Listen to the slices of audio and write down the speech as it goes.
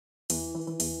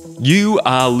You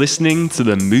are listening to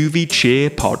the Movie Cheer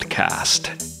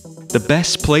podcast, the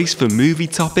best place for movie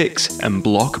topics and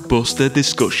blockbuster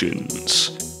discussions.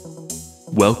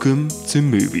 Welcome to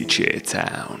Movie Cheer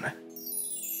Town.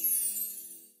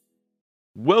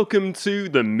 Welcome to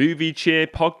the Movie Cheer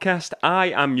podcast.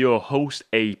 I am your host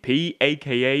AP,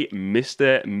 aka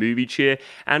Mr. Movie Cheer,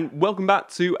 and welcome back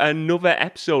to another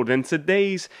episode. And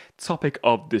today's topic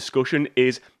of discussion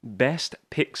is best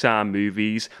Pixar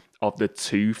movies of the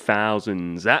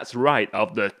 2000s. That's right,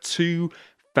 of the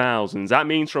 2000s. That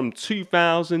means from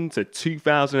 2000 to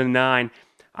 2009,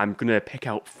 I'm going to pick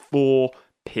out 4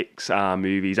 Pixar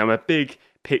movies. I'm a big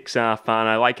Pixar fan.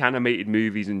 I like animated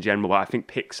movies in general, but I think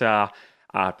Pixar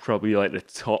are probably like the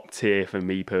top tier for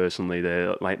me personally.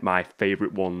 They're like my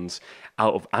favourite ones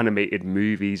out of animated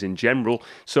movies in general.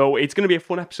 So it's going to be a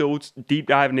fun episode, deep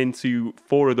diving into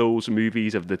 4 of those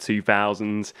movies of the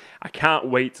 2000s. I can't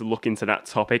wait to look into that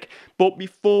topic. But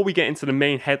before we get into the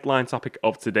main headline topic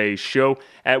of today's show,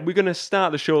 we're going to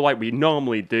start the show like we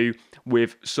normally do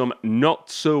with some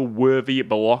not-so-worthy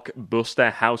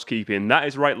blockbuster housekeeping. That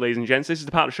is right, ladies and gents. This is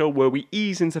the part of the show where we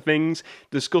ease into things,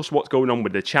 discuss what's going on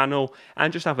with the channel,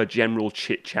 and just have a general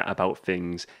chit-chat about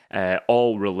things,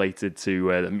 all related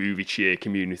to the Movie Cheer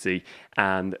community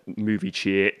and Movie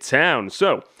Cheer Town.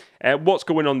 So, what's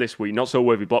going on this week? Not so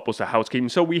worthy blockbuster housekeeping.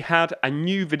 So we had a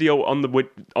new video on the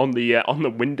window.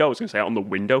 I was going to say on the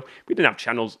window. We didn't have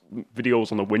channels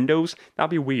videos on the windows. That'd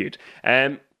be weird.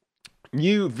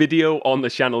 New video on the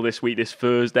channel this week, this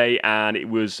Thursday, and it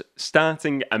was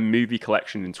starting a movie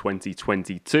collection in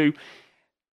 2022.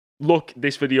 Look,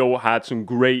 this video had some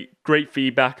great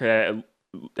feedback, a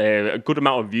good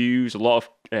amount of views, a lot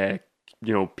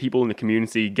of people in the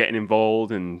community getting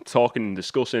involved and talking and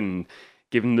discussing, and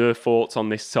giving their thoughts on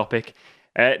this topic.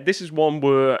 This is one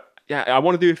where I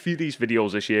want to do a few of these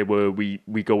videos this year where we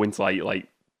go into like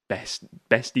best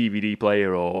DVD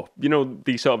player, or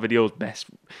these sort of videos.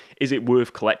 Is it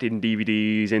worth collecting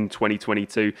DVDs in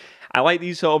 2022? I like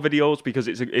these sort of videos because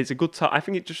it's a good I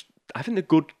think they're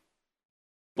good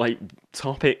like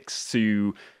topics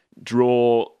to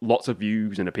draw lots of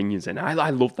views and opinions in. I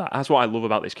love that. That's what I love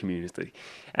about this community.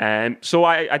 So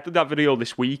I did that video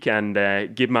this week and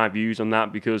give my views on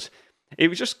that because it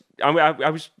was just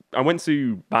I went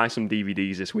to buy some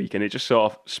DVDs this week and it just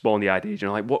sort of spawned the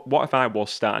idea. Like what if I was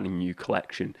starting a new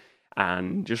collection,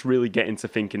 and just really get into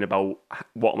thinking about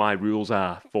what my rules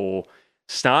are for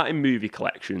starting movie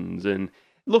collections. And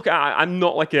look, I'm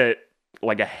not like a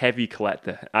heavy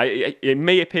collector. It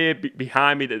may appear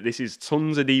behind me that this is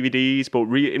tons of DVDs, but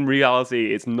in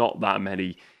reality, it's not that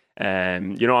many.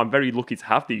 I'm very lucky to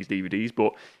have these DVDs,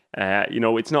 but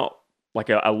it's not like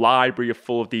a library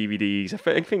full of DVDs. I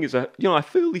think it's a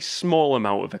fairly small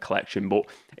amount of a collection, but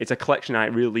it's a collection I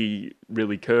really,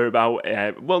 really care about.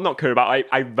 Not care about.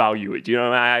 I value it.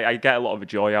 I get a lot of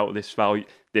joy out of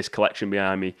this collection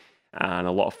behind me, and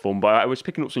a lot of fun. But I was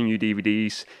picking up some new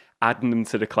DVDs, adding them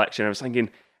to the collection. I was thinking,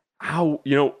 how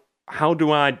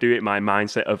do I do it? My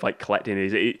mindset of like collecting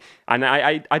is it, and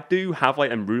I do have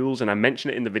like rules, and I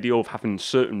mentioned it in the video of having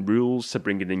certain rules to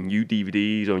bringing in new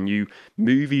DVDs or new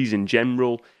movies in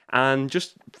general, and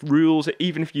just rules.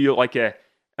 Even if you're like a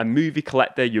movie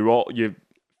collector, you're a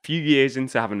few years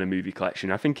into having a movie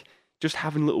collection. I think just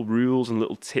having little rules and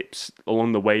little tips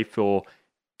along the way for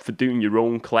doing your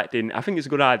own collecting, I think it's a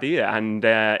good idea, and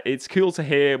it's cool to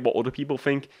hear what other people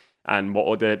think and what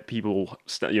other people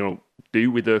do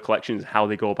with their collections, how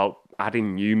they go about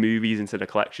adding new movies into the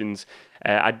collections.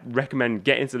 I'd recommend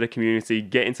get into the community,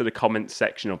 get into the comments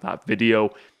section of that video,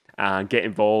 and get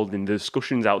involved in the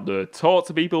discussions out there. Talk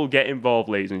to people, get involved,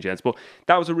 ladies and gents. But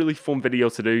that was a really fun video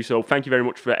to do, so thank you very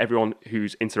much for everyone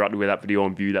who's interacted with that video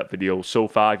and viewed that video so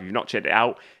far. If you've not checked it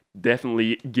out,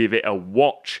 definitely give it a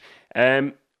watch.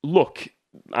 Look,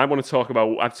 I've talked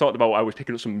about I was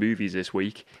picking up some movies this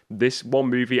week. This one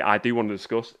movie I do want to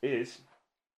discuss is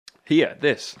here,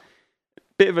 this.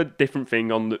 Bit of a different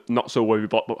thing on the not so worthy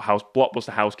blockbuster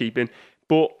housekeeping,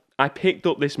 but I picked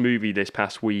up this movie this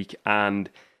past week, and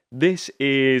it's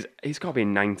got to be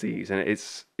in 90s, and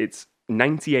it's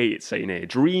 98, it's saying here.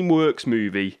 DreamWorks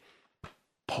movie,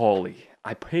 Paulie.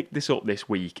 I picked this up this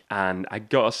week, and I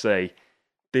gotta say,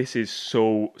 this is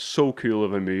so cool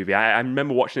of a movie. I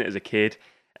remember watching it as a kid.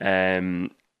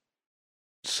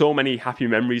 So many happy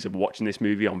memories of watching this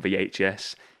movie on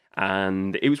VHS.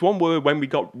 And it was one where when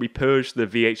we purged the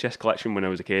VHS collection when I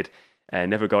was a kid,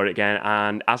 never got it again.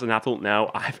 And as an adult now,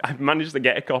 I've managed to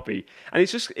get a copy. And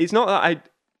it's not that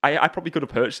I probably could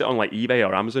have purchased it on like eBay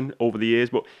or Amazon over the years,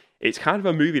 but it's kind of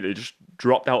a movie that just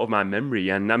dropped out of my memory.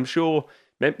 And I'm sure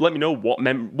Let me know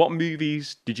what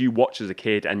movies did you watch as a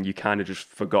kid and you kind of just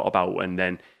forgot about, and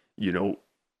then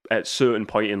at a certain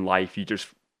point in life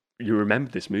you remember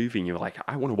this movie and you're like,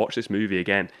 I want to watch this movie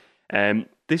again.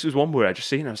 This was one where I just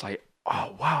seen it, I was like,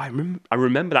 oh wow, I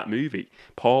remember that movie,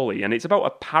 Paulie, and it's about a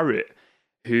parrot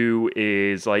who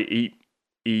is like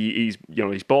he's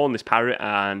born this parrot,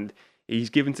 and he's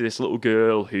given to this little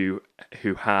girl who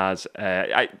has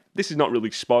this is not really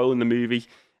spoiling the movie.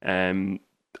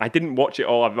 I didn't watch it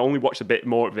all. I've only watched a bit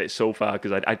more of it so far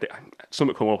because I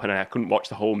something come up and I couldn't watch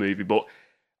the whole movie, but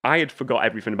I had forgot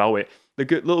everything about it. The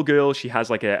little girl, she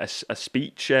has like a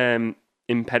speech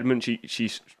impediment. She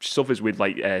suffers with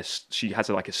she has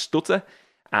like a stutter,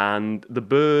 and the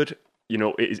bird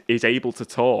is able to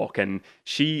talk, and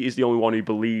she is the only one who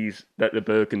believes that the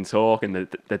bird can talk, and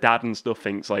the dad and stuff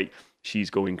thinks like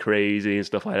she's going crazy and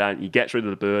stuff like that. And he gets rid of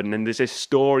the bird, and then there's this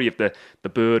story of the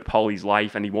bird, Polly's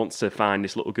life, and he wants to find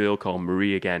this little girl called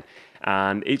Marie again.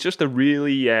 And it's just a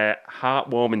really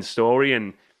heartwarming story,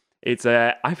 and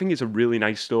I think it's a really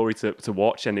nice story to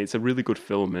watch, and it's a really good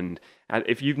film. And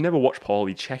if you've never watched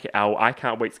Paulie, check it out. I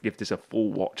can't wait to give this a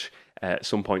full watch at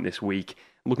some point this week.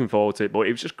 Looking forward to it. But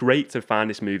it was just great to find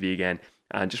this movie again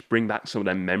and just bring back some of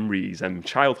them memories and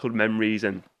childhood memories,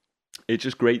 and it's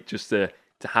just great just to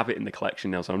have it in the collection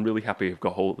now. So I'm really happy I've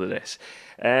got hold of this.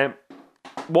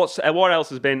 What else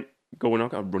has been going on?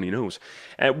 I've got a runny nose.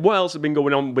 What else has been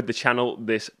going on with the channel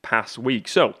this past week?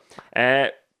 So,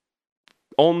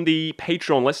 on the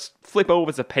Patreon, let's flip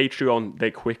over to Patreon very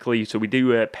quickly. So we do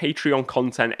Patreon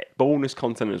content, bonus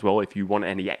content as well, if you want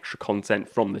any extra content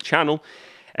from the channel.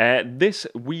 This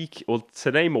week, or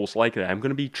today most likely, I'm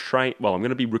going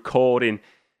to be recording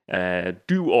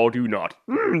Do or Do Not.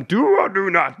 Do or Do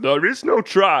Not, there is no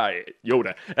try,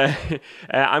 Yoda.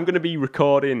 I'm going to be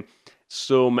recording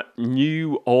some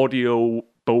new audio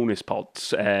bonus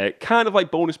pods, kind of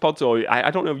like bonus pods, or I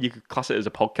don't know if you could class it as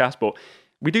a podcast, but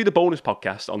we do the bonus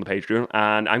podcast on the Patreon,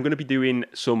 and I'm going to be doing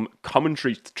some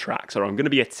commentary tracks, or I'm going to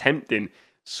be attempting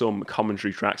some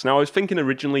commentary tracks. Now, I was thinking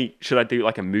originally, should I do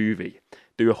like a movie?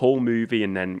 Do a whole movie,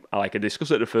 and then I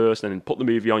discuss it at first, and then put the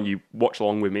movie on. You watch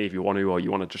along with me if you want to, or you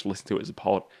want to just listen to it as a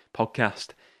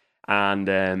podcast,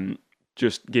 and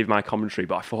just give my commentary.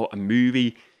 But I thought a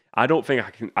movie, I don't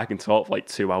think I can talk for like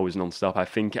 2 hours non-stop. I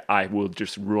think I will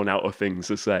just run out of things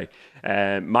to say.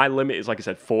 My limit is, like I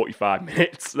said, 45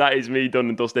 minutes. That is me done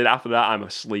and dusted. After that, I'm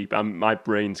asleep. My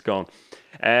brain's gone.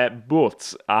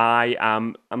 But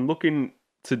I'm looking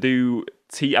to do.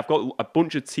 I've got a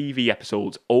bunch of TV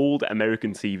episodes, old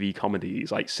American TV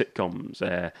comedies, like sitcoms,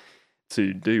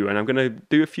 to do, and I'm going to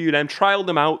do a few of them, trial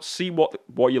them out, see what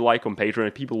you like on Patreon.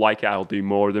 If people like it, I'll do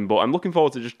more of them, but I'm looking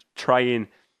forward to just trying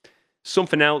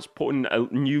something else, putting a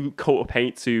new coat of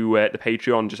paint to the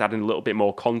Patreon, just adding a little bit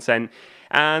more content.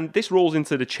 And this rolls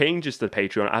into the changes to the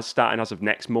Patreon starting as of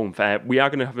next month. We are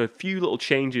going to have a few little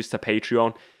changes to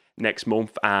Patreon next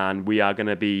month, and we are going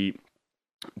to be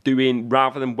doing,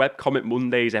 rather than webcomic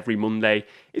Mondays every Monday,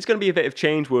 it's going to be a bit of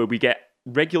change where we get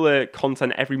regular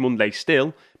content every Monday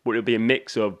still, but it'll be a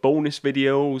mix of bonus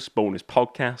videos, bonus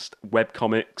podcast,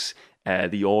 webcomics,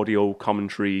 the audio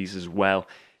commentaries as well,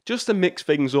 just to mix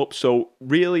things up. So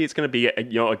really it's going to be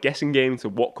a guessing game to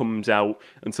what comes out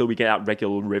until we get that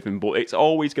regular rhythm, but it's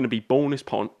always going to be bonus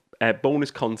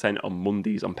content on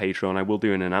Mondays on Patreon. I will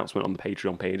do an announcement on the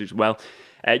Patreon page as well.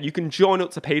 You can join up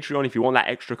to Patreon if you want that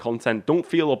extra content. Don't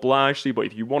feel obliged to, but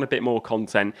if you want a bit more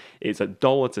content, it's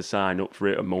 $1 to sign up for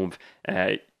it a month.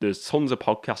 There's tons of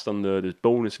podcasts on there. There's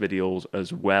bonus videos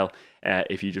as well,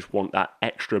 if you just want that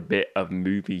extra bit of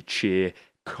movie cheer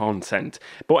content.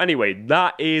 But anyway,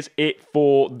 that is it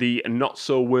for the not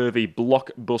so worthy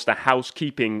blockbuster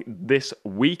housekeeping this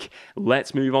week.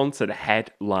 Let's move on to the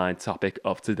headline topic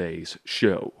of today's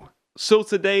show. So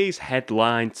today's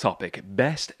headline topic,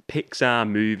 best Pixar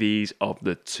movies of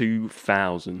the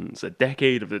 2000s, a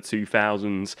decade of the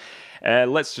 2000s.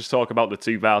 Let's just talk about the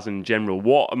 2000s in general.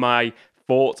 What are my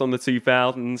thoughts on the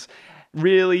 2000s?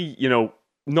 Really,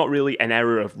 not really an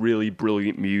era of really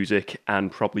brilliant music and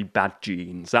probably bad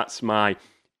genes. That's my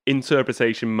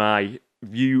interpretation, my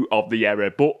view of the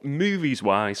era. But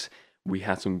movies-wise, we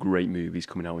had some great movies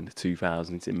coming out in the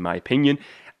 2000s, in my opinion.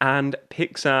 And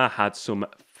Pixar had some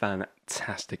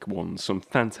fantastic ones, some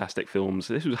fantastic films.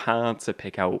 This was hard to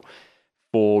pick out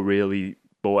four, really.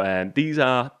 But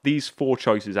these four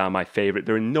choices are my favourite.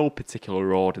 They're in no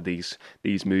particular order, these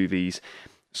movies.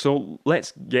 So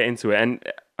let's get into it. And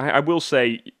I will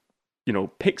say,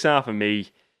 Pixar for me,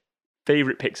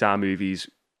 favourite Pixar movies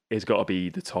has got to be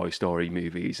the Toy Story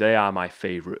movies. They are my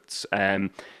favourites.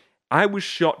 I was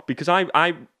shocked because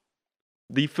I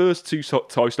the first two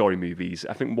Toy Story movies,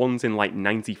 I think one's in like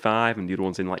 95 and the other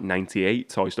one's in like 98,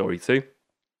 Toy Story 2.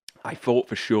 I thought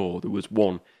for sure there was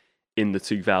one in the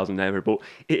 2000 era, but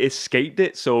it escaped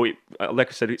it. So, like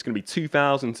I said, it's going to be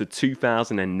 2000 to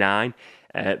 2009.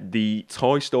 The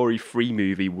Toy Story 3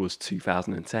 movie was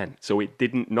 2010. So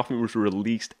nothing was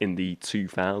released in the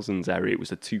 2000s era. It was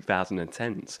the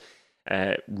 2010s.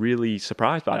 Really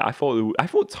surprised by it. I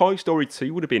thought Toy Story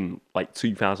 2 would have been like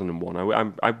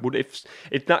 2001. I would,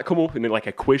 if that come up in like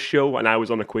a quiz show and I was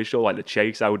on a quiz show like The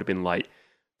Chase, I would have been like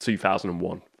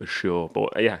 2001 for sure.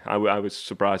 But yeah, I was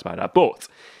surprised by that. But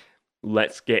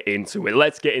let's get into it.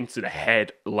 Let's get into the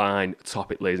headline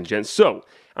topic, ladies and gents. So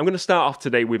I'm going to start off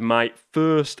today with my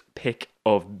first pick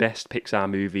of best Pixar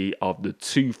movie of the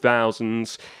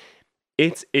 2000s.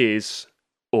 It is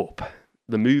Up.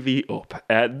 The movie Up.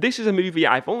 This is a movie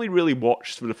I've only really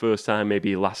watched for the first time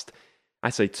maybe last,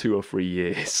 I'd say 2 or 3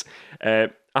 years. I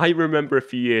remember a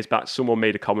few years back someone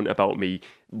made a comment about me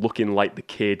looking like the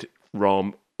kid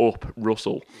from Up,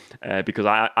 Russell, because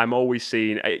I'm always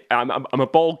seen. I'm a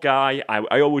bald guy.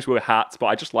 I always wear hats, but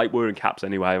I just like wearing caps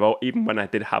anyway. Even when I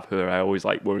did have hair, I always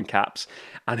like wearing caps,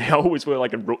 and I always wear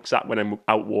like a rucksack when I'm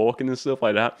out walking and stuff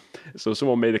like that. So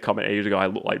someone made a comment ages ago. I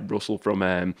look like Russell from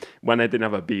when I didn't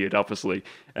have a beard, obviously,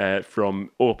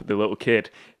 from Up, the little kid.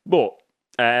 But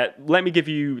let me give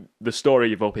you the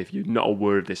story of Up if you're not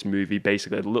aware of this movie.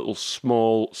 Basically, a little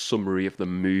small summary of the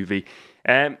movie.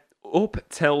 Up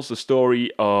tells the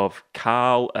story of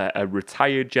Carl, a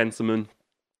retired gentleman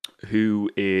who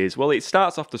is, well, it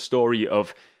starts off the story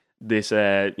of this,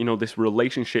 this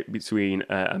relationship between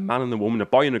a man and a woman, a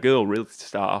boy and a girl, really, to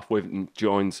start off with, and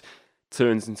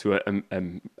turns into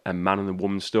a man and a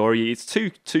woman story. It's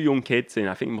two young kids, and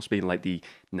I think it must be in like the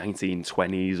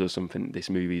 1920s or something. This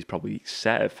movie is probably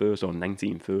set at first, or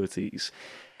 1930s.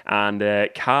 And a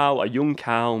young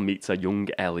Carl meets a young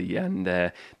Ellie, and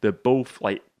they're both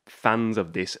like fans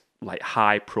of this like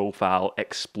high profile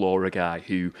explorer guy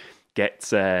who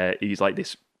gets he's like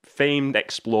this famed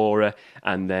explorer,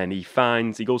 and then he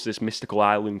goes to this mystical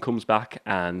island, comes back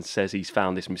and says he's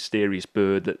found this mysterious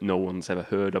bird that no one's ever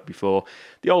heard of before.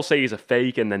 They all say he's a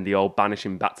fake, and then they all banish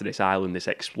him back to this island, this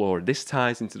explorer. This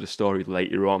ties into the story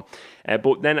later on,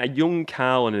 but then a young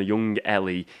Carl and a young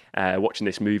Ellie watching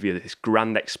this movie, this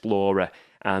grand explorer,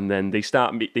 and then they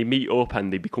meet up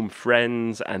and they become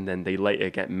friends, and then they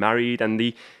later get married. And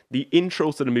the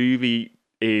intro to the movie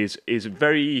is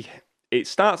very. It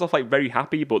starts off like very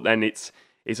happy, but then it's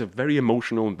a very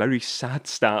emotional and very sad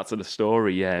start to the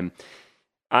story. I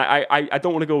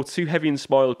don't want to go too heavy in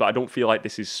spoilers, but I don't feel like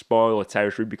this is spoiler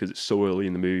territory because it's so early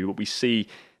in the movie. But we see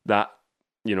that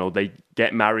they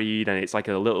get married, and it's like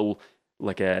a little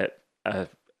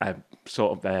a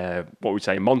sort of what we'd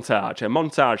say a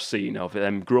montage scene of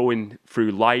them growing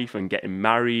through life and getting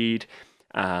married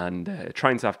and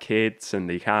trying to have kids, and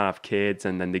they can't have kids,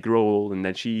 and then they grow old, and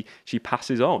then she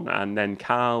passes on, and then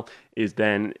Carl he's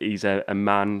a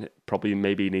man probably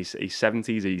maybe in his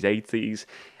 70s or his 80s,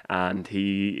 and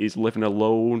he is living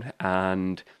alone,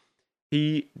 and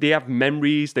they have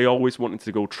memories. They always wanted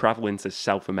to go traveling to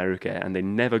South America, and they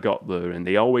never got there, and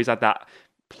they always had that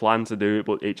plan to do it,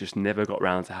 but it just never got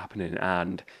around to happening.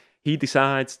 And he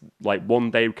decides, like,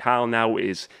 one day, Carl now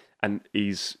he's in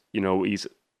his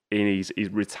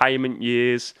retirement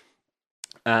years,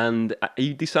 and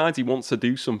he decides he wants to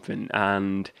do something.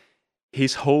 And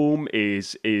his home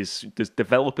there's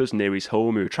developers near his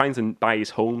home who are trying to buy his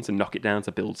home to knock it down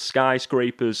to build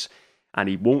skyscrapers, and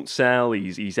he won't sell.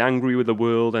 He's angry with the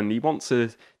world, and he wants to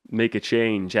make a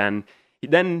change. And it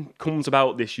then comes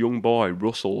about this young boy,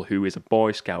 Russell, who is a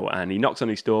Boy Scout, and he knocks on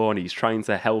his door, and he's trying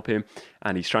to help him,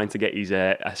 and he's trying to get his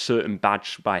a certain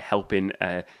badge by helping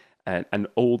an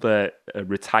older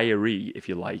retiree, if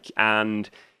you like. And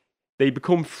they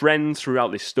become friends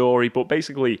throughout this story. But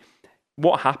basically,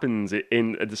 what happens at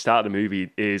the start of the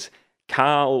movie is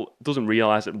Carl doesn't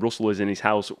realise that Russell is in his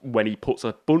house when he puts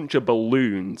a bunch of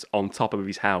balloons on top of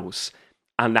his house,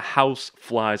 and the house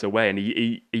flies away, and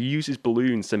he uses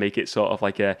balloons to make it sort of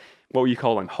like what you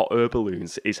call them, hot air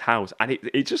balloons, his house. And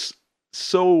it just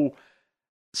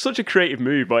such a creative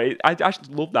move, but I just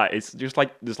love that. It's just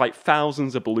like there's like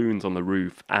thousands of balloons on the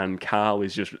roof, and Carl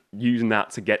is just using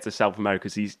that to get to South America,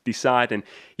 because he's deciding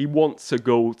he wants to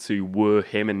go to where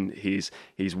him and his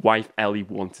wife Ellie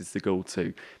wanted to go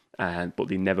to, but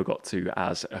they never got to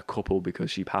as a couple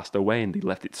because she passed away and they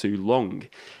left it too long.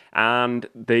 And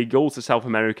they go to South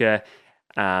America,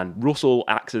 and Russell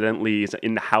accidentally is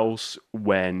in the house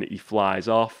when he flies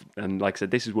off, and like I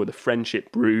said, this is where the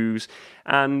friendship brews.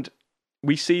 And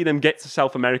we see them get to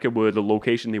South America, where the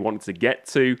location they wanted to get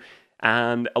to,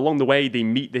 and along the way they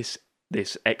meet this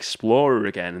this explorer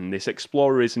again, and this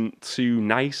explorer isn't too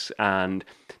nice, and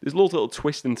there's loads of little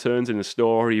twists and turns in the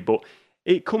story, but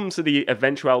it comes to the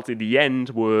eventuality, the end,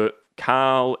 where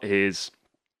Carl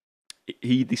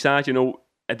he decides,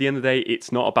 at the end of the day,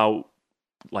 it's not about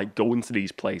like going to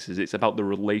these places, it's about the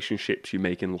relationships you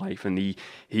make in life, and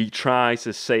he tries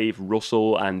to save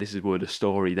Russell, and this is where the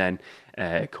story then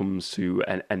comes to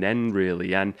an end,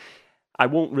 really. And I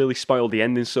won't really spoil the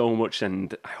ending so much,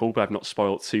 and I hope I've not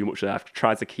spoiled too much. I've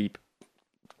tried to keep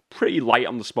pretty light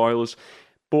on the spoilers,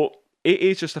 but it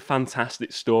is just a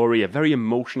fantastic story, a very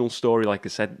emotional story, like I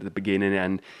said at the beginning,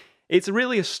 and it's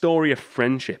really a story of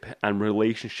friendship and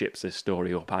relationships, this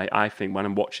story up, I think, when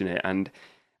I'm watching it. And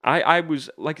I was,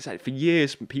 like I said, for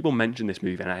years, people mentioned this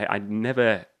movie, and I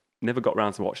never got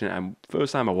around to watching it, and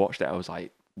first time I watched it, I was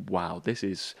like, wow, this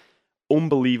is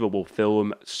unbelievable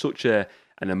film, such an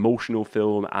emotional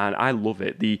film, and I love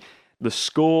it. The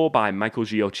score by Michael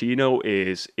Giacchino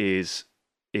is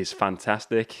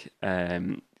fantastic.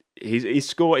 His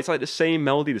score, it's like the same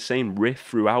melody, the same riff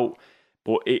throughout,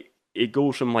 but it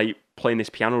goes from like playing this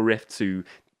piano riff to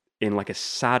in like a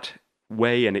sad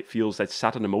way, and it feels like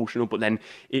sad and emotional, but then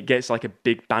it gets like a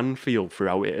big band feel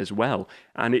throughout it as well,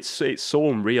 and it's so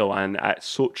unreal, and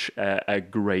such a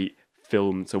great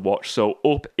film to watch. So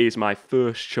Up is my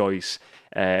first choice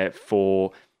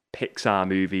for Pixar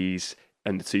movies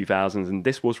in the 2000s, and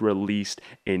this was released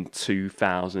in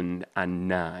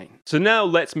 2009. So now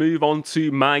let's move on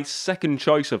to my second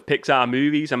choice of Pixar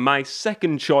movies, and my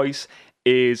second choice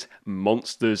is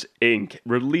Monsters, Inc.,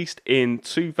 released in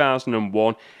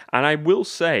 2001, and I will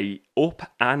say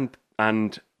Up and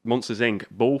Monsters, Inc.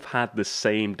 both had the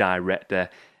same director,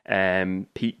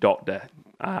 Pete Docter.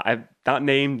 That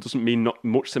name doesn't mean not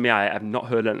much to me. I have not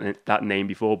heard that name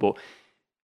before, but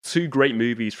two great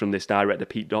movies from this director,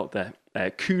 Pete Docter.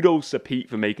 Kudos to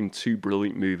Pete for making two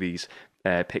brilliant movies,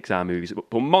 Pixar movies.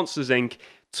 But Monsters, Inc.,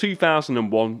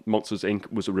 2001, Monsters,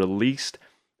 Inc. was released.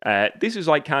 This is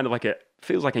like kind of like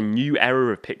feels like a new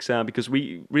era of Pixar, because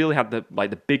we really had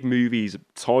the big movies,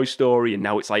 Toy Story, and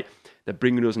now it's like they're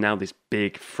bringing us now this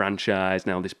big franchise,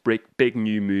 now this big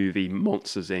new movie,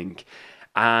 Monsters, Inc.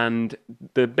 And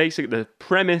the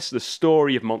premise, the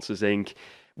story of Monsters, Inc.,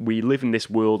 we live in this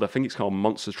world, I think it's called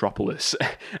Monstertropolis,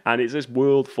 and it's this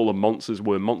world full of monsters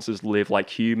where monsters live like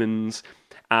humans,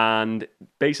 and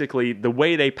basically the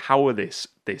way they power this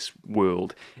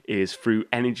world is through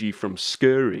energy from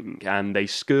scurrying, and they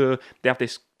have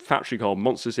this factory called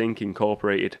Monsters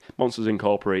Incorporated,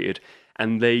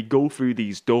 and they go through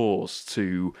these doors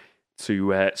to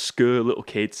scare little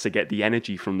kids to get the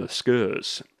energy from the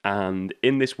scurs. And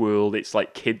in this world, it's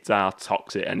like kids are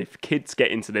toxic, and if kids get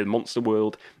into the monster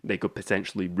world, they could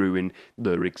potentially ruin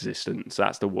their existence.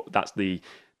 That's the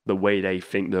way they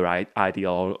think, their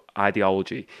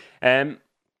ideology.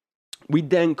 We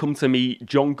then come to meet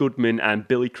John Goodman and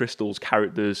Billy Crystal's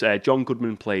characters. John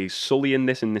Goodman plays Sully in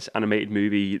this animated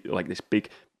movie, like this big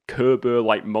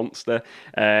Kerber-like monster.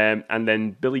 And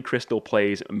then Billy Crystal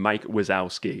plays Mike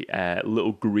Wazowski,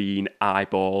 little green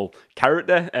eyeball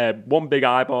character, one big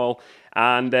eyeball.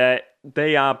 And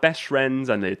they are best friends,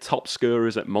 and they're top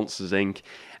scorers at Monsters, Inc.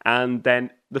 And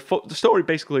then the story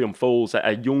basically unfolds that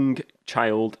a young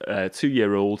child,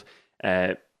 2-year-old,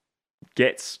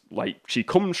 she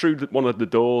comes through one of the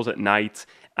doors at night,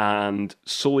 and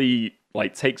Sully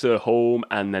takes her home,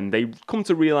 and then they come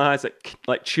to realize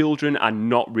that children are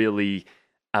not really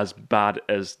as bad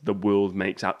as the world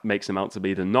makes them out to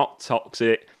be. They're not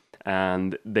toxic,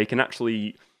 and they can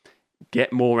actually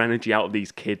get more energy out of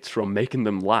these kids from making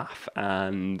them laugh.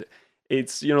 And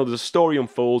it's, the story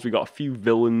unfolds. We got a few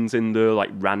villains in there, like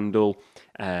Randall,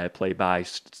 played by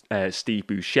Steve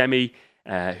Buscemi,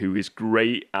 who is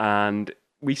great, and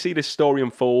we see this story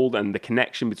unfold and the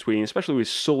connection between, especially with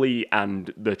Sully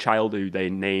and the child who they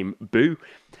name Boo,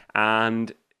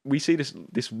 and we see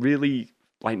this really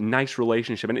nice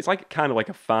relationship, and it's kind of like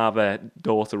a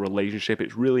father-daughter relationship.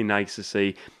 It's really nice to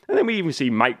see. And then we even see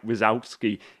Mike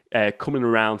Wazowski coming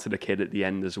around to the kid at the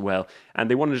end as well, and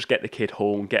they want to just get the kid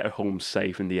home, get her home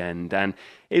safe in the end. And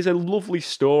it's a lovely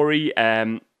story.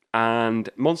 And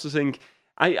Monsters, Inc.,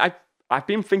 I've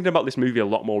been thinking about this movie a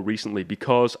lot more recently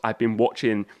because I've been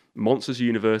watching Monsters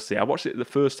University. I watched it the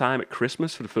first time at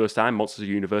Christmas for the first time. Monsters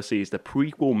University is the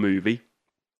prequel movie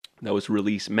that was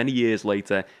released many years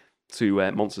later to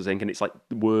Monsters, Inc., and it's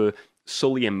where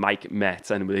Sully and Mike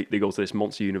met, and they go to this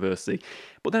Monster University.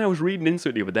 But then I was reading into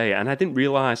it the other day, and I didn't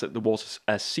realise that there was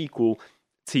a sequel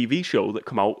TV show that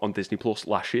came out on Disney Plus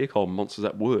last year called Monsters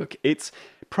at Work. It's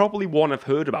probably one I've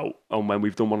heard about when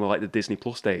we've done one of the Disney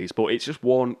Plus days, but it's just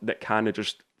one that kind of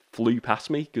just flew past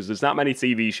me because there's that many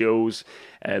TV shows,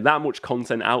 that much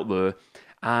content out there.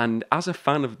 And as a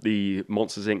fan of the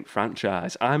Monsters Inc.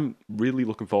 franchise, I'm really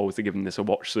looking forward to giving this a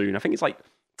watch soon. I think it's like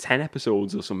 10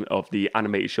 episodes or something of the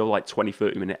animated show, like 20,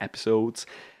 30-minute episodes.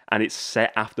 And it's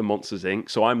set after Monsters Inc.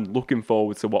 So I'm looking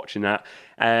forward to watching that.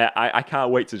 I can't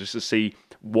wait to see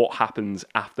what happens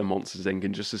after Monsters Inc.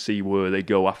 and just to see where they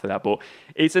go after that. But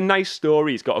it's a nice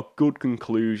story. It's got a good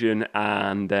conclusion.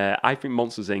 And I think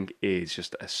Monsters Inc. is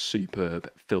just a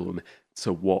superb film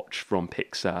to watch from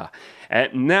Pixar.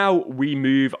 Now we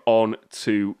move on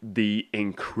to The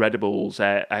Incredibles,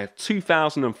 a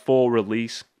 2004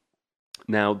 release.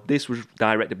 Now, this was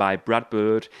directed by Brad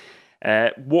Bird.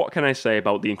 What can I say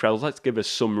about The Incredibles? Let's give a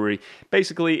summary.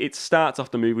 Basically, it starts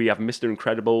off the movie. You have Mr.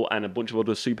 Incredible and a bunch of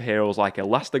other superheroes like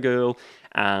Elastigirl.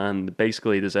 And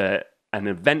basically, there's an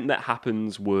event that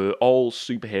happens where all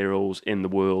superheroes in the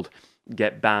world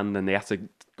get banned and they have to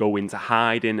go into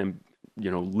hiding and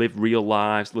live real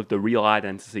lives, live their real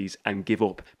identities, and give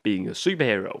up being a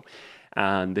superhero.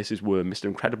 And this is where Mr.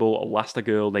 Incredible,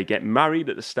 Elastigirl, they get married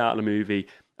at the start of the movie,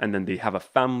 and then they have a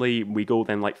family. We go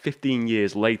then like 15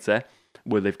 years later,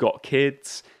 where they've got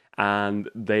kids, and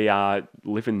they are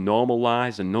living normal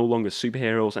lives and no longer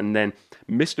superheroes. And then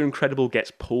Mr. Incredible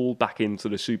gets pulled back into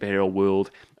the superhero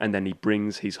world, and then he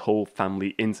brings his whole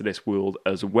family into this world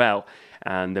as well.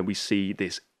 And then we see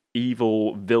this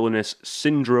evil, villainous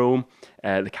Syndrome,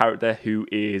 the character who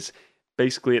is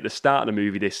basically at the start of the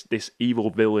movie, this evil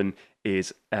villain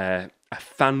is a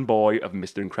fanboy of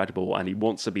Mr. Incredible, and he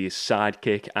wants to be his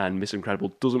sidekick, and Mr.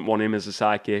 Incredible doesn't want him as a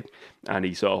sidekick, and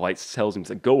he sort of like tells him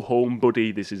to go home,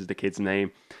 buddy. This is the kid's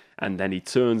name. And then he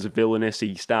turns villainous.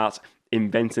 He starts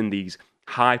inventing these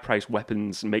high-priced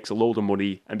weapons, makes a load of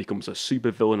money, and becomes a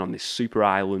super villain on this super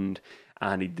island,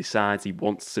 and he decides he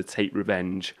wants to take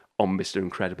revenge on Mr.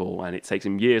 Incredible, and it takes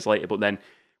him years later, but then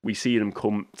we see them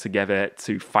come together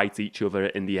to fight each other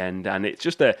in the end, and it's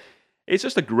just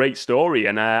a great story,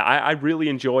 and I really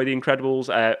enjoy The Incredibles.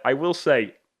 I will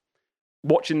say,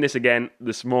 watching this again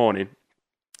this morning,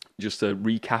 just to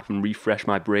recap and refresh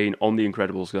my brain on The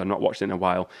Incredibles, because I've not watched it in a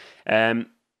while, it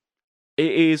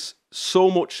is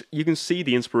so much, you can see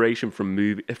the inspiration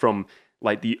from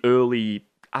like the early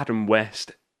Adam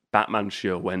West Batman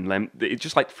show, when it's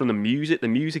just like from the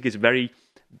music is very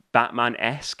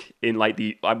Batman-esque in like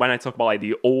when I talk about like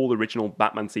the old original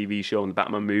Batman TV show and the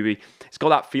Batman movie, it's got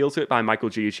that feel to it by Michael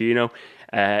Giacchino.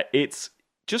 It's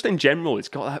just in general, it's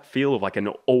got that feel of like an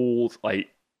old, like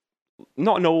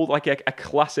not an old, like a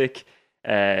classic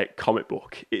comic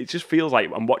book. It just feels like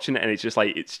I'm watching it and it's just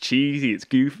like, it's cheesy, it's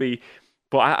goofy,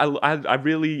 but I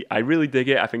really dig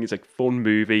it. I think it's a fun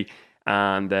movie,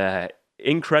 and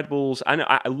Incredibles, and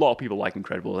a lot of people like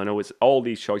Incredibles. I know it's all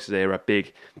these choices here are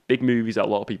big movies that a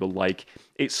lot of people like.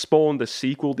 It spawned a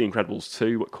sequel, The Incredibles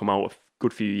 2, that come out a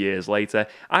good few years later.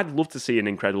 I'd love to see an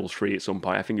Incredibles 3 at some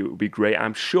point. I think it would be great.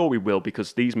 I'm sure we will,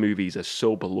 because these movies are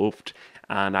so beloved,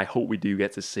 and I hope we do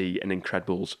get to see an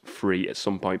Incredibles 3 at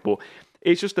some point. But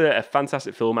it's just a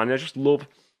fantastic film, and I just love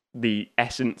the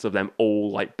essence of them all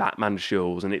like Batman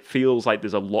shows, and it feels like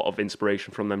there's a lot of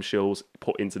inspiration from them shows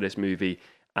put into this movie,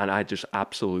 and I just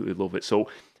absolutely love it. So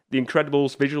The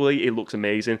Incredibles, visually, it looks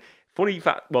amazing.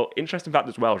 Interesting fact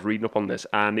as well, I was reading up on this,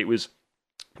 and it was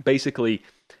basically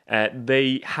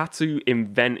they had to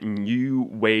invent new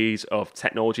ways of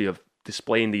technology of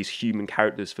displaying these human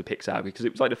characters for Pixar, because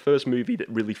it was like the first movie that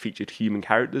really featured human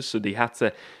characters, so they had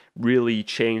to really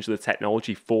change the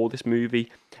technology for this movie,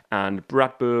 and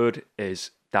Brad Bird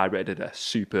is directed a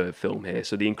superb film here.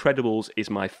 So The Incredibles is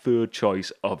my third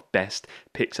choice of best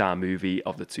Pixar movie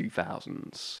of the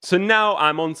 2000s. So now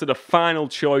I'm on to the final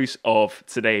choice of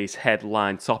today's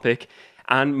headline topic,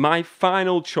 and my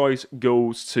final choice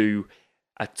goes to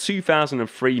a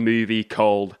 2003 movie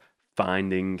called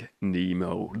Finding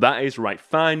Nemo. That is right,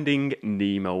 Finding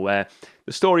Nemo.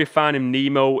 The story of Finding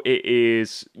Nemo,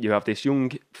 you have this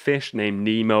young fish named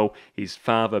Nemo, his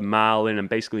father Marlin, and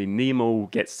basically Nemo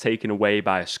gets taken away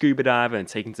by a scuba diver and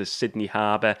taken to Sydney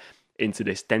Harbour into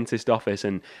this dentist office,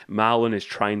 and Marlin is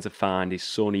trying to find his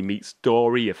son. He meets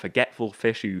Dory, a forgetful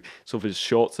fish who suffers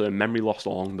short-term memory loss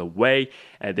along the way.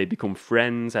 They become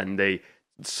friends, and they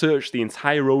search the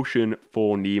entire ocean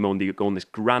for Nemo, and they go on this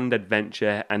grand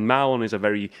adventure. And Marlon is a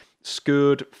very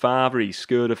scared father. He's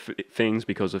scared of things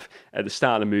because of, at the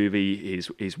start of the movie,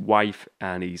 his wife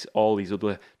and all these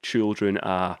other children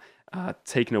are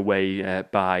taken away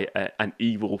by an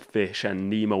evil fish, and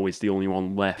Nemo is the only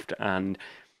one left. And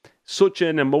such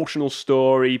an emotional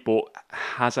story, but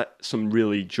has some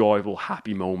really joyful,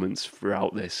 happy moments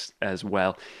throughout this as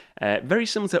well. Very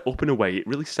similar to Up and Away. It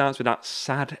really starts with that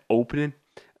sad opening,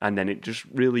 and then it just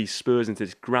really spurs into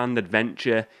this grand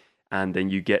adventure, and then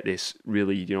you get this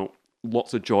really,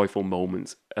 lots of joyful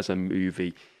moments as a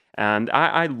movie. And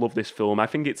I love this film. I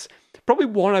think it's probably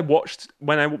one I watched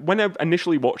when I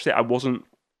initially watched it. I wasn't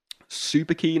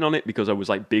super keen on it because I was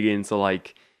like big into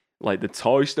like the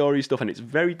Toy Story stuff, and it's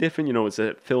very different. It's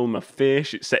a film of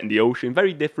fish. It's set in the ocean,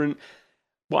 very different.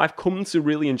 But I've come to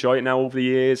really enjoy it now over the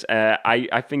years.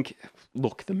 I think,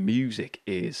 look, the music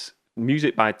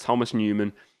by Thomas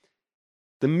Newman.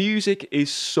 The music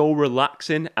is so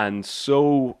relaxing and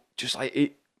so just like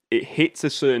it hits a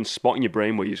certain spot in your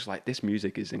brain where you're just like, this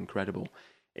music is incredible.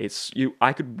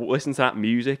 I could listen to that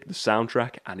music, the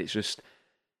soundtrack, and it's just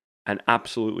an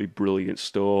absolutely brilliant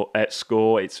score.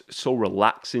 It's so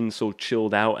relaxing, so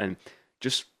chilled out, and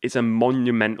just it's a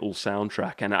monumental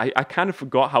soundtrack. And I kind of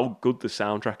forgot how good the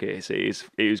soundtrack is. It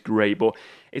is great, but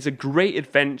it's a great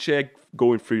adventure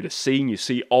going through the scene. You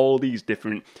see all these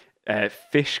different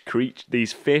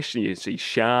these fish, and you see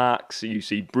sharks, you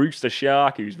see Bruce the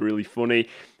shark, who's really funny.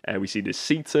 We see the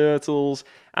sea turtles,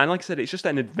 and like I said, it's just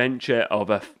an adventure of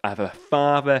a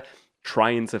father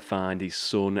trying to find his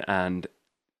son and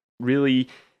really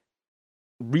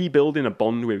rebuilding a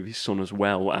bond with his son as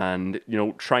well, and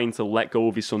trying to let go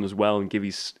of his son as well and give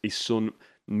his son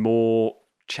more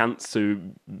chance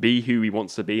to be who he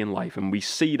wants to be in life. And we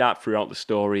see that throughout the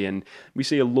story, and we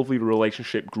see a lovely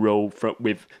relationship grow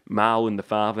with Mal and the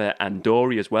father, and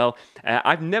Dory as well.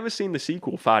 I've never seen the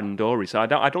sequel, Finding Dory, so I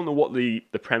don't know what the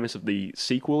premise of the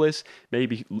sequel is.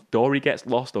 Maybe Dory gets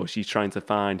lost, or she's trying to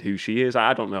find who she is.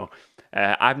 I don't know.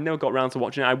 I've never got around to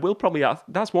watching it. I will probably.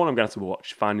 That's one I'm going to have to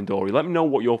watch, Finding Dory. Let me know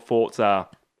what your thoughts are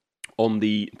on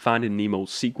the Finding Nemo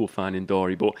sequel, Finding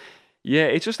Dory. But yeah,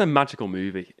 it's just a magical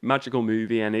movie,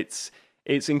 and it's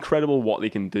incredible what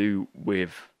they can do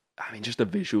with, just the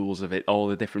visuals of it, all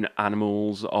the different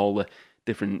animals, all the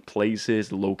different places,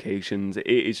 the locations. It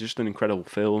is just an incredible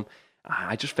film.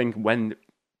 I just think when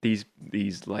these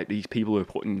people who are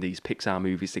putting these Pixar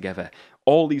movies together,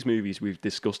 all these movies we've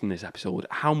discussed in this episode,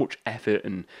 how much effort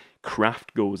and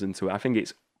craft goes into it. I think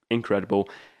it's incredible.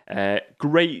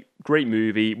 Great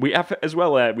movie. We have as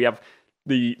well. We have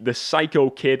the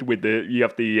psycho kid with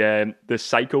the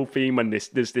psycho theme when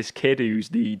there's this kid who's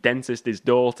the dentist, his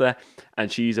daughter,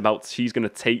 and she's gonna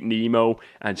take Nemo,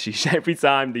 and she's every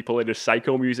time they play the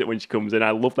psycho music when she comes in.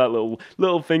 I love that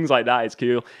little things like that. It's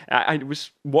cool. I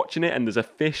was watching it, and there's a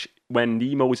fish when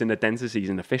Nemo is in the dentist. He's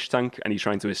in the fish tank and he's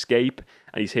trying to escape,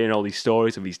 and he's hearing all these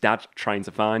stories of his dad trying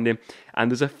to find him.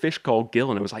 And there's a fish called Gil,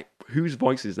 and I was like, whose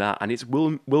voice is that? And it's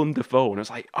Willem Dafoe. And I was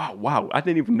like, oh wow, I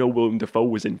didn't even know Willem Dafoe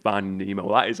was in Finding Nemo.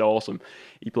 That is awesome.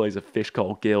 He plays a fish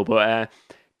called Gil. But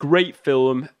great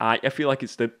film. I feel like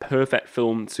it's the perfect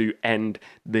film to end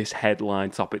this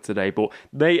headline topic today. But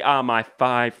they are my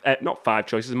my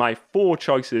 4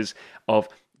 choices of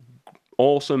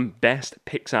awesome best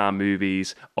Pixar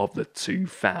movies of the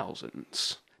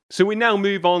 2000s. So we now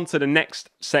move on to the next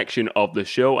section of the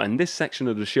show, and this section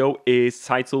of the show is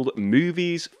titled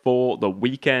Movies for the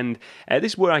Weekend.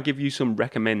 This is where I give you some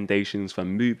recommendations for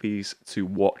movies to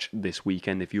watch this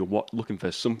weekend. If you're looking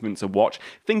for something to watch,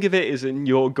 think of it as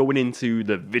you're going into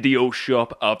the video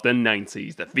shop of the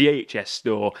 90s, the VHS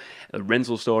store, the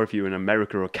rental store if you're in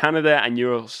America or Canada, and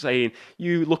you're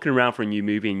looking around for a new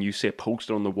movie and you see a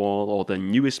poster on the wall, or the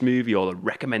newest movie, or the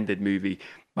recommended movie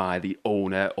by the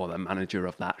owner or the manager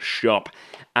of that shop,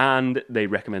 and they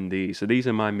recommend these. So these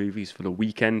are my movies for the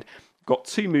weekend. Got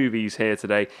 2 movies here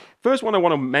today. First one I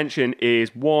want to mention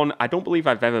is one I don't believe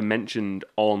I've ever mentioned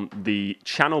on the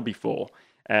channel before.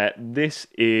 This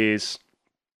is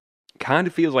kind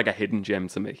of feels like a hidden gem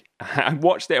to me. I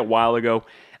watched it a while ago,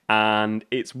 and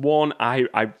it's one I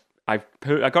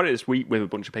got it this week with a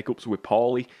bunch of pickups with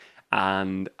Paulie,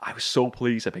 and I was so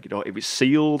pleased I picked it up. It was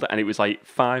sealed, and it was like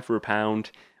 £5 for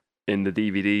 £1 in the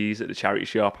DVDs at the charity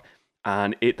shop.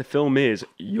 And the film is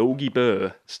Yogi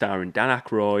Bear, starring Dan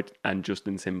Aykroyd and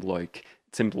Justin Timberlake.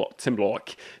 Dan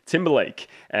Aykroyd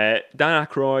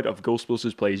of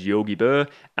Ghostbusters plays Yogi Bear,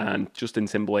 and Justin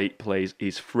Timberlake plays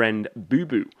his friend Boo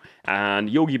Boo. And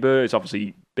Yogi Bear is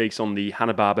obviously based on the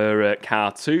Hanna-Barbera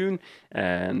cartoon,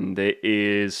 and it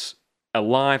is a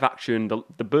live action.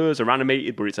 The birds are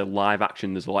animated, but it's a live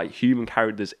action. There's like human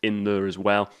characters in there as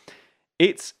well.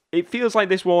 It feels like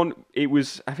this one.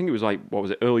 I think it was like, what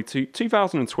was it? Early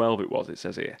 2012. It was. It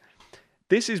says here.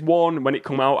 This is one when it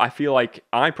come out. I feel like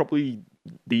I probably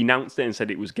denounced it and said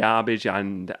it was garbage,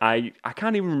 and I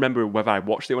can't even remember whether I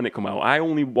watched it when it come out. I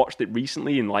only watched it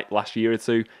recently in like last year or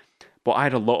two. But I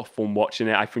had a lot of fun watching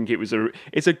it. I think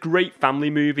it's a great family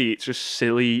movie. It's just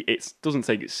silly. It doesn't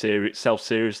take itself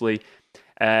seriously.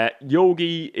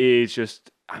 Yogi is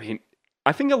just,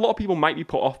 I think a lot of people might be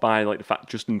put off by like the fact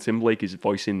Justin Timberlake is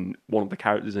voicing one of the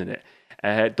characters in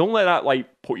it. Don't let that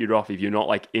like put you off if you're not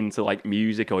like into like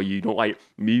music or you don't like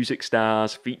music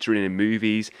stars featuring in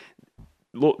movies.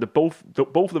 Look, both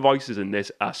the voices in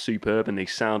this are superb and they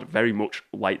sound very much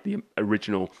like the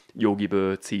original Yogi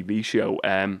Bear TV show.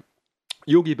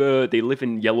 Yogi Bear, they live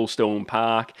in Yellowstone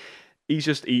Park.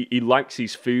 He likes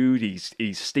his food.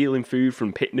 He's stealing food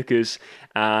from picnickers,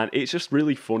 and it's just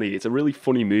really funny. It's a really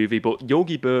funny movie. But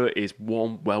Yogi Bear is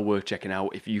one well worth checking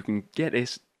out. If you can get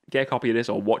a copy of this,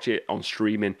 or watch it on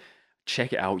streaming,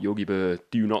 check it out. Yogi Bear.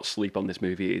 Do not sleep on this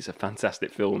movie. It's a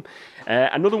fantastic film.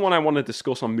 Another one I want to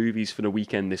discuss on movies for the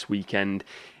weekend this weekend.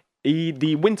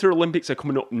 The Winter Olympics are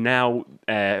coming up now.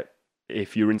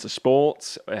 If you're into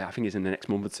sports, I think it's in the next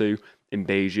month or two in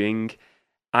Beijing.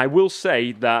 I will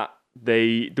say that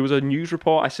there was a news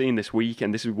report I seen this week,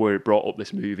 and this is where it brought up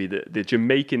this movie, that the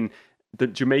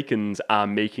Jamaicans are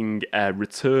making a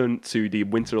return to the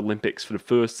Winter Olympics for the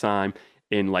first time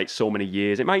in like so many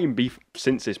years. It might even be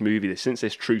since this movie, since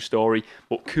this true story,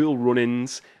 but Cool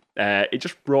Runnings, it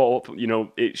just brought up,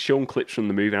 it's shown clips from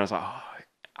the movie, and I was like, oh,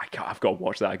 I've got to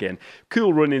watch that again.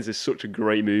 Cool Runnings is such a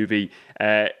great movie.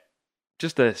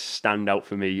 Just a standout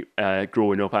for me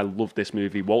growing up. I love this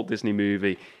movie, Walt Disney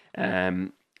movie.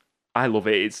 I love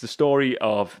it. It's the story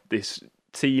of this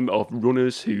team of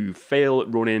runners who fail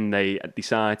at running. They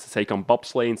decide to take on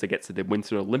bobsleighing to get to the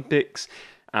Winter Olympics.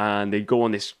 And they go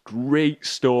on this great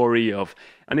story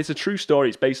and it's a true story.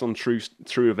 It's based on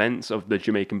true events of the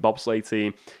Jamaican bobsleigh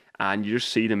team. And you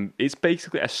just see them. It's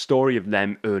basically a story of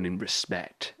them earning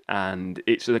respect. And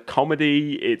it's a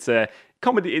comedy. It's a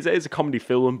comedy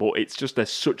film, but it's just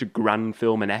such a grand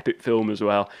film, an epic film as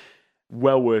well.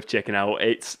 Well worth checking out.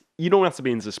 You don't have to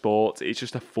be into sports. It's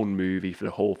just a fun movie for the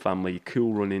whole family.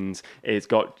 Cool Runnings. It's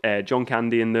got John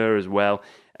Candy in there as well.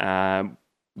 Well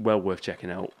worth checking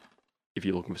out if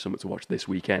you're looking for something to watch this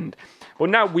weekend.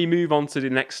 But now we move on to the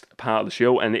next part of the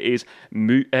show, and it is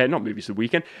not movies of the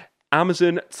weekend,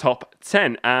 Amazon Top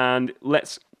 10. And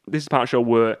this is part of the show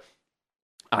where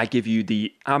I give you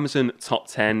the Amazon Top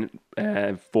 10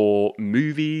 for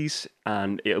movies,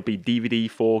 and it'll be DVD,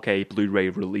 4K, Blu-ray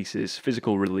releases,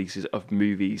 physical releases of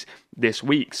movies this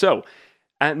week. So,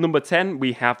 at number 10,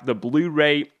 we have the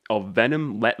Blu-ray of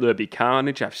Venom, Let There Be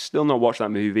Carnage. I've still not watched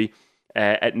that movie.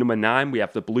 At number 9, we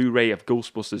have the Blu-ray of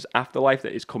Ghostbusters Afterlife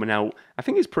that is coming out. I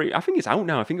think it's out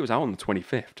now. I think it was out on the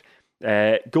 25th.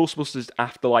 Ghostbusters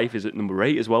Afterlife is at number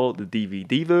 8 as well, the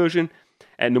DVD version.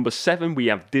 At number 7, we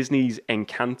have Disney's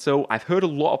Encanto. I've heard a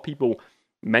lot of people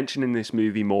mentioning this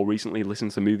movie more recently,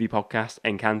 listening to movie podcast,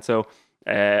 Encanto.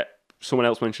 Someone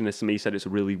else mentioned this to me, said it's a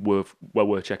really well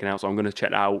worth checking out, so I'm going to check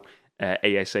it out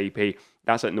ASAP.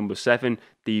 That's at number 7,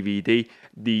 DVD.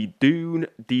 The Dune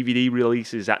DVD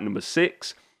release is at number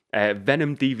 6.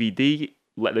 Venom DVD,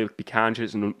 Let There Be Carnage,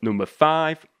 is number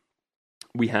 5.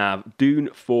 We have Dune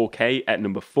 4K at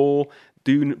number 4.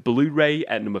 Dune Blu-ray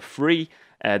at number 3.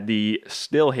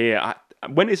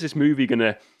 When is this movie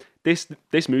gonna? This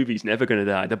movie's never gonna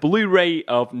die. The Blu-ray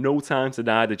of No Time to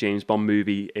Die, the James Bond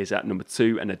movie, is at number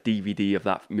 2, and the DVD of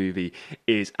that movie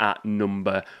is at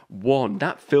number 1.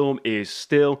 That film is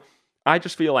still. I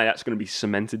just feel like that's going to be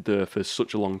cemented there for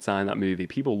such a long time, that movie.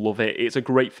 People love it. It's a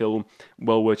great film.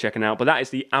 Well worth checking out. But that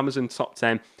is the Amazon Top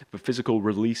 10 for physical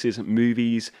releases,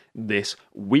 movies this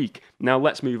week. Now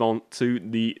let's move on to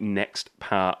the next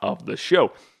part of the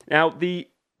show. Now, this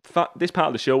part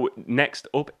of the show, next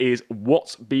up, is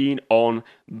what's been on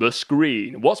the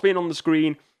screen. What's been on the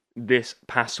screen this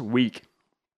past week?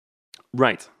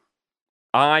 Right.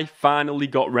 I finally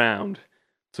got round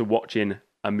to watching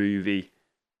a movie.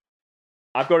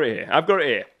 I've got it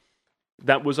here.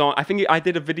 That was on, I think I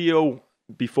did a video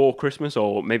before Christmas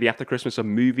or maybe after Christmas of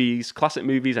movies, classic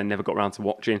movies I never got around to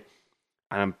watching.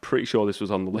 And I'm pretty sure this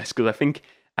was on the list because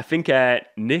I think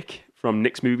Nick from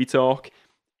Nick's Movie Talk,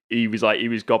 he was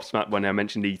gobsmacked when I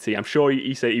mentioned E.T. I'm sure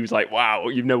he said, he was like, wow,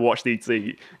 you've never watched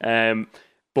E.T.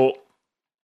 But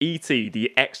E.T.,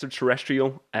 the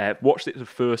extraterrestrial, watched it for the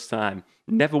first time.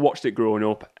 Never watched it growing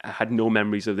up. I had no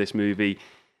memories of this movie.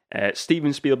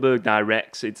 Steven Spielberg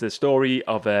directs. It's a story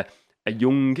of a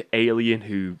young alien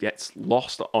who gets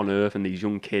lost on Earth, and these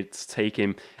young kids take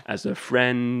him as a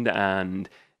friend and,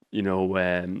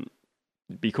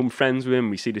 become friends with him.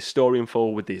 We see the story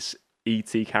unfold with this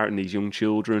E.T. character and these young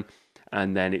children,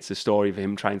 and then it's a story of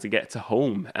him trying to get to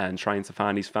home and trying to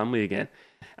find his family again.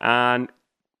 And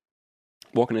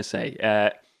what can I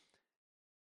say?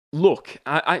 Look,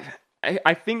 I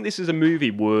think this is a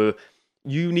movie where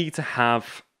you need to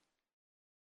have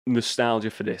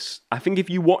nostalgia for this. I think if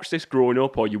you watched this growing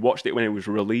up or you watched it when it was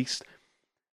released,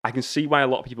 I can see why a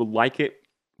lot of people like it,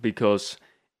 because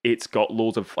it's got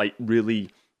loads of like really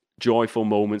joyful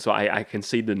moments. So I can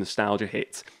see the nostalgia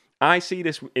hits. I see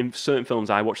this in certain films.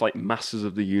 I watch like Masters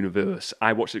of the Universe.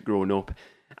 I watched it growing up,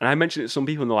 and I mentioned it to some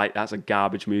people, and they're like, "That's a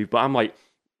garbage movie." But I'm like,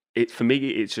 for me,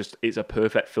 it's a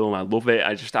perfect film. I love it.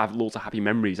 I just have loads of happy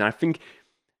memories, and I think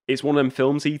it's one of them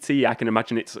films. E.T. I can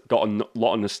imagine it's got a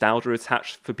lot of nostalgia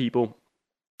attached for people.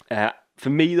 For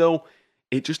me though,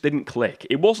 it just didn't click.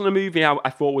 It wasn't a movie I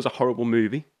thought was a horrible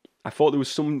movie. I thought there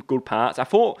was some good parts. I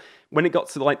thought when it got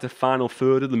to like the final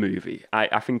third of the movie,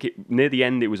 I think near the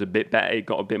end it was a bit better. It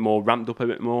got a bit more ramped up a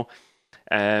bit more.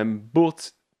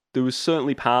 But there was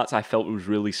certainly parts I felt was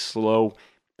really slow.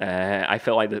 I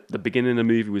felt like the beginning of the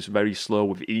movie was very slow,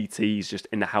 with E.T.'s just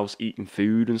in the house eating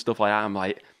food and stuff like that. I'm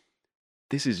like,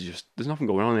 this is just, there's nothing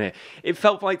going on here. It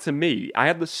felt like, to me, I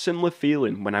had the similar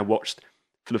feeling when I watched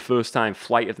for the first time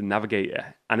Flight of the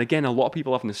Navigator. And again, a lot of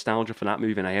people have nostalgia for that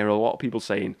movie, and I hear a lot of people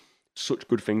saying such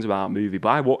good things about that movie. But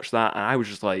I watched that and I was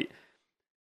just like,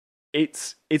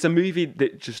 it's a movie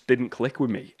that just didn't click with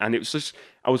me. And it was just,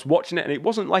 I was watching it and it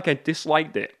wasn't like I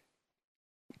disliked it,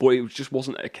 but it just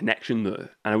wasn't a connection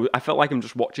there. And I felt like I'm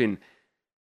just watching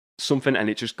something and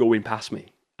it's just going past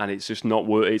me. And it's just not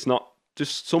it's not,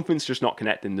 just something's just not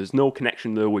connecting. There's no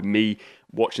connection there with me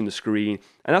watching the screen.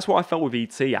 And that's what I felt with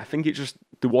E.T. I think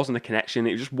there wasn't a connection.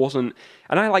 It just wasn't.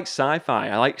 And I like sci-fi.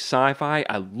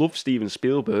 I love Steven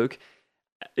Spielberg.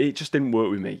 It just didn't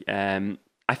work with me.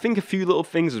 I think a few little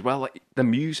things as well, like the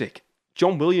music.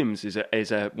 John Williams is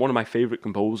one of my favourite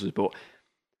composers, but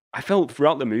I felt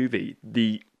throughout the movie,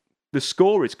 the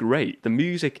score is great. The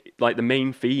music, like the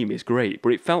main theme, is great,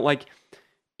 but it felt like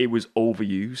it was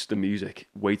overused, the music,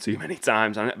 way too many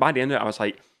times. And by the end of it, I was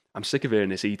like, I'm sick of hearing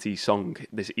this E.T. song,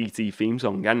 this E.T. theme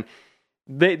song. And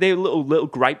they little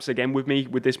gripes again with me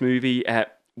with this movie.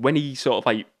 When he sort of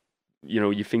like,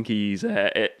 you think he's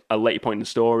at a later point in the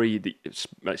story,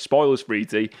 spoilers for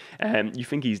E.T., you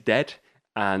think he's dead,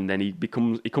 and then he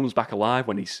comes back alive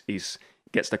when he's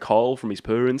gets the call from his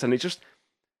parents, and I just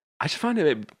find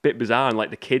it a bit bizarre, and like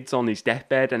the kid's on his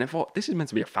deathbed, and I thought, this is meant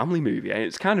to be a family movie, and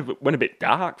it's kind of went a bit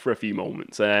dark for a few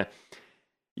moments.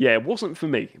 Yeah, it wasn't for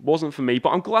me. But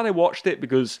I'm glad I watched it,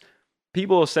 because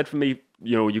people have said for me,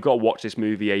 you've got to watch this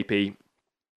movie, AP.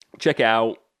 Check it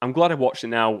out. I'm glad I watched it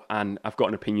now, and I've got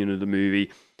an opinion of the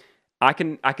movie. I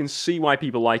can see why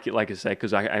people like it, like I said,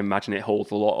 because I imagine it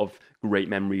holds a lot of great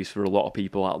memories for a lot of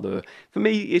people out there. For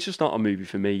me, it's just not a movie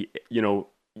for me.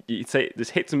 You'd say there's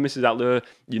hits and misses out there.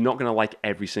 You're not going to like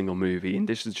every single movie, and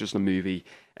this is just a movie.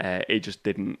 It just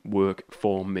didn't work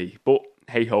for me. But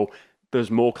hey ho,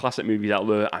 there's more classic movies out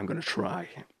there. I'm going to try.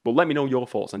 But let me know your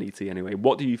thoughts on E.T. anyway.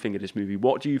 What do you think of this movie?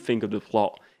 What do you think of the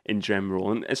plot in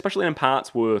general? And especially in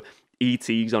parts where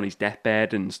E.T.'s on his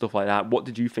deathbed and stuff like that. What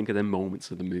did you think of them moments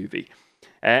of the movie?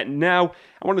 Now,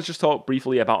 I want to just talk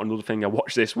briefly about another thing I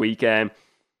watched this week. I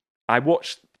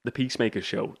watched the Peacemaker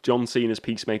show, John Cena's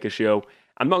Peacemaker show.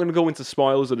 I'm not going to go into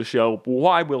spoilers of the show, but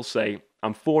what I will say,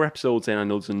 I'm 4 episodes in. I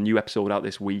know there's a new episode out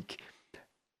this week.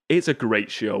 It's a great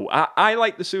show. I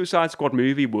like the Suicide Squad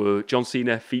movie where John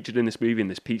Cena featured in this movie and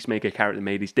this Peacemaker character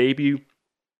made his debut.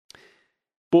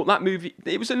 But that movie,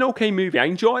 it was an okay movie. I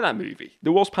enjoyed that movie.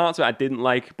 There was parts of it I didn't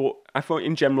like, but I thought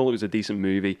in general it was a decent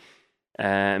movie.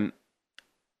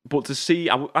 But to see,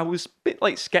 I was a bit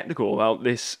like skeptical about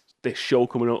this show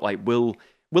coming up. Like, will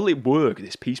it work,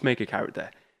 this Peacemaker character?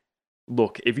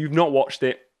 Look, if you've not watched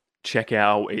it, check it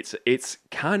out. It's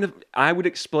kind of, I would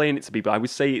explain it to people. I would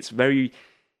say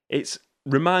it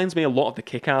reminds me a lot of the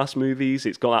Kick-Ass movies.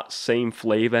 It's got that same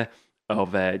flavour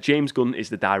of, James Gunn is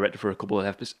the director for a couple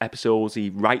of episodes. He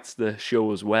writes the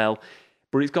show as well.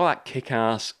 But it's got that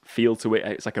Kick-Ass feel to it.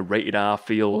 It's like a rated R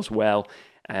feel as well.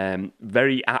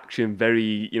 Very action,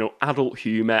 very, adult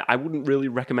humour. I wouldn't really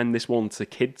recommend this one to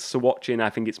kids to watching. I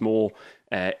think it's more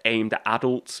aimed at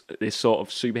adults, this sort of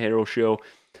superhero show.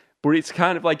 But it's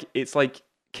kind of like, it's like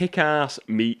Kick-Ass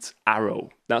meets Arrow.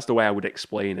 That's the way I would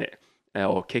explain it.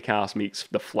 Or Kick-Ass meets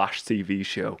the Flash TV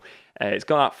show. It's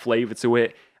got that flavour to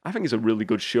it. I think it's a really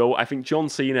good show. I think John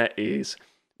Cena is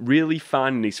really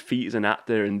finding his feet as an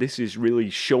actor, and this is really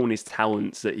showing his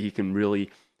talents that he can really,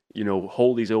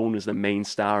 hold his own as the main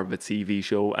star of a TV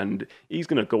show, and he's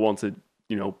going to go on to,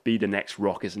 be the next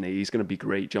Rock, isn't he? He's going to be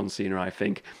great, John Cena, I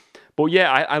think. But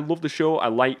yeah, I love the show. I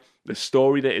like the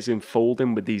story that is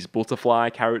unfolding with these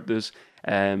butterfly characters,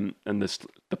 and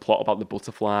the plot about the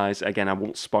butterflies. Again, I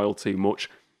won't spoil too much,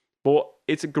 but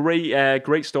it's a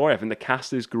great story. I think the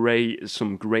cast is great. There's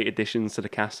some great additions to the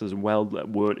cast as well that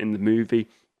weren't in the movie,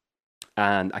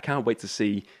 and I can't wait to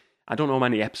see I don't know how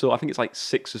many episodes. I think it's like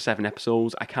 6 or 7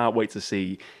 episodes. I can't wait to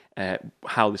see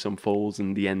how this unfolds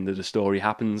and the end of the story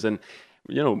happens. And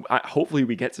hopefully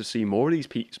we get to see more of these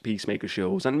Peacemaker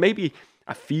shows, and maybe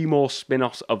a few more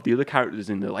spin-offs of the other characters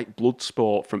in there, like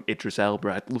Bloodsport from Idris Elba.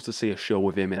 I'd love to see a show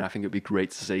with him, and I think it'd be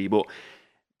great to see. But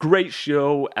great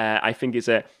show. I think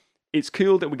it's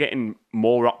cool that we're getting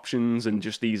more options and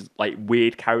just these like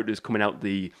weird characters coming out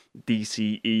the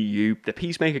DCEU. The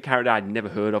Peacemaker character I'd never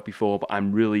heard of before, but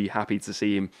I'm really happy to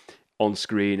see him on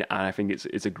screen, and I think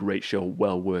it's a great show.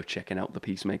 Well worth checking out the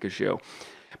Peacemaker show.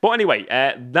 But anyway,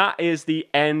 that is the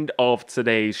end of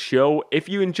today's show. If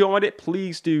you enjoyed it,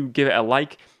 please do give it a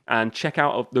like and check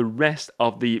out the rest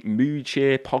of the Movie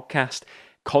Cheer podcast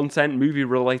content,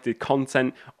 movie-related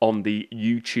content on the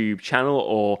YouTube channel,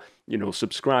 or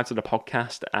subscribe to the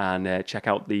podcast and check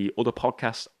out the other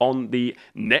podcasts on the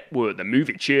network, the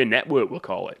Movie Cheer Network, we'll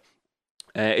call it.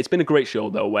 It's been a great show,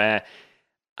 though, where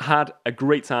I had a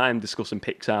great time discussing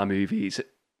Pixar movies.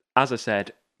 As I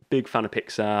said, big fan of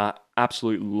Pixar,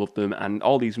 absolutely love them, and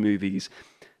all these movies.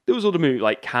 There was other movies,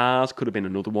 like Cars could have been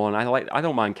another one. I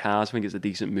don't mind Cars, I think it's a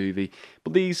decent movie.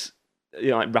 But these,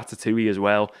 like Ratatouille as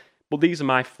well. But these are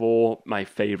my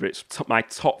favourites, my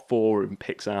top 4 in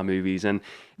Pixar movies. And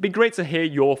it'd be great to hear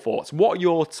your thoughts. What are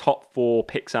your top 4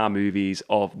 Pixar movies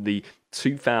of the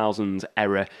 2000s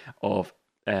era of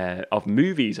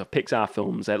movies, of Pixar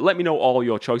films? Let me know all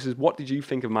your choices. What did you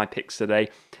think of my picks today?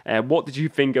 What did you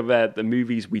think of the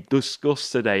movies we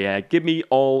discussed today? Give me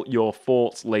all your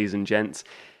thoughts, ladies and gents.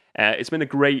 It's been a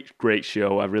great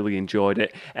show. I really enjoyed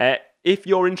it. If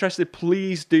you're interested,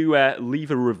 please do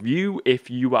leave a review if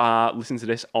you are listening to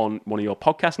this on one of your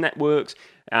podcast networks.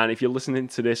 And if you're listening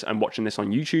to this and watching this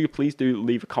on YouTube, please do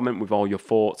leave a comment with all your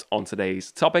thoughts on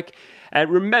today's topic.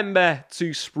 Remember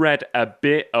to spread a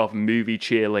bit of movie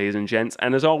cheer, ladies and gents.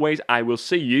 And as always, I will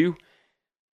see you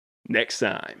next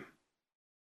time.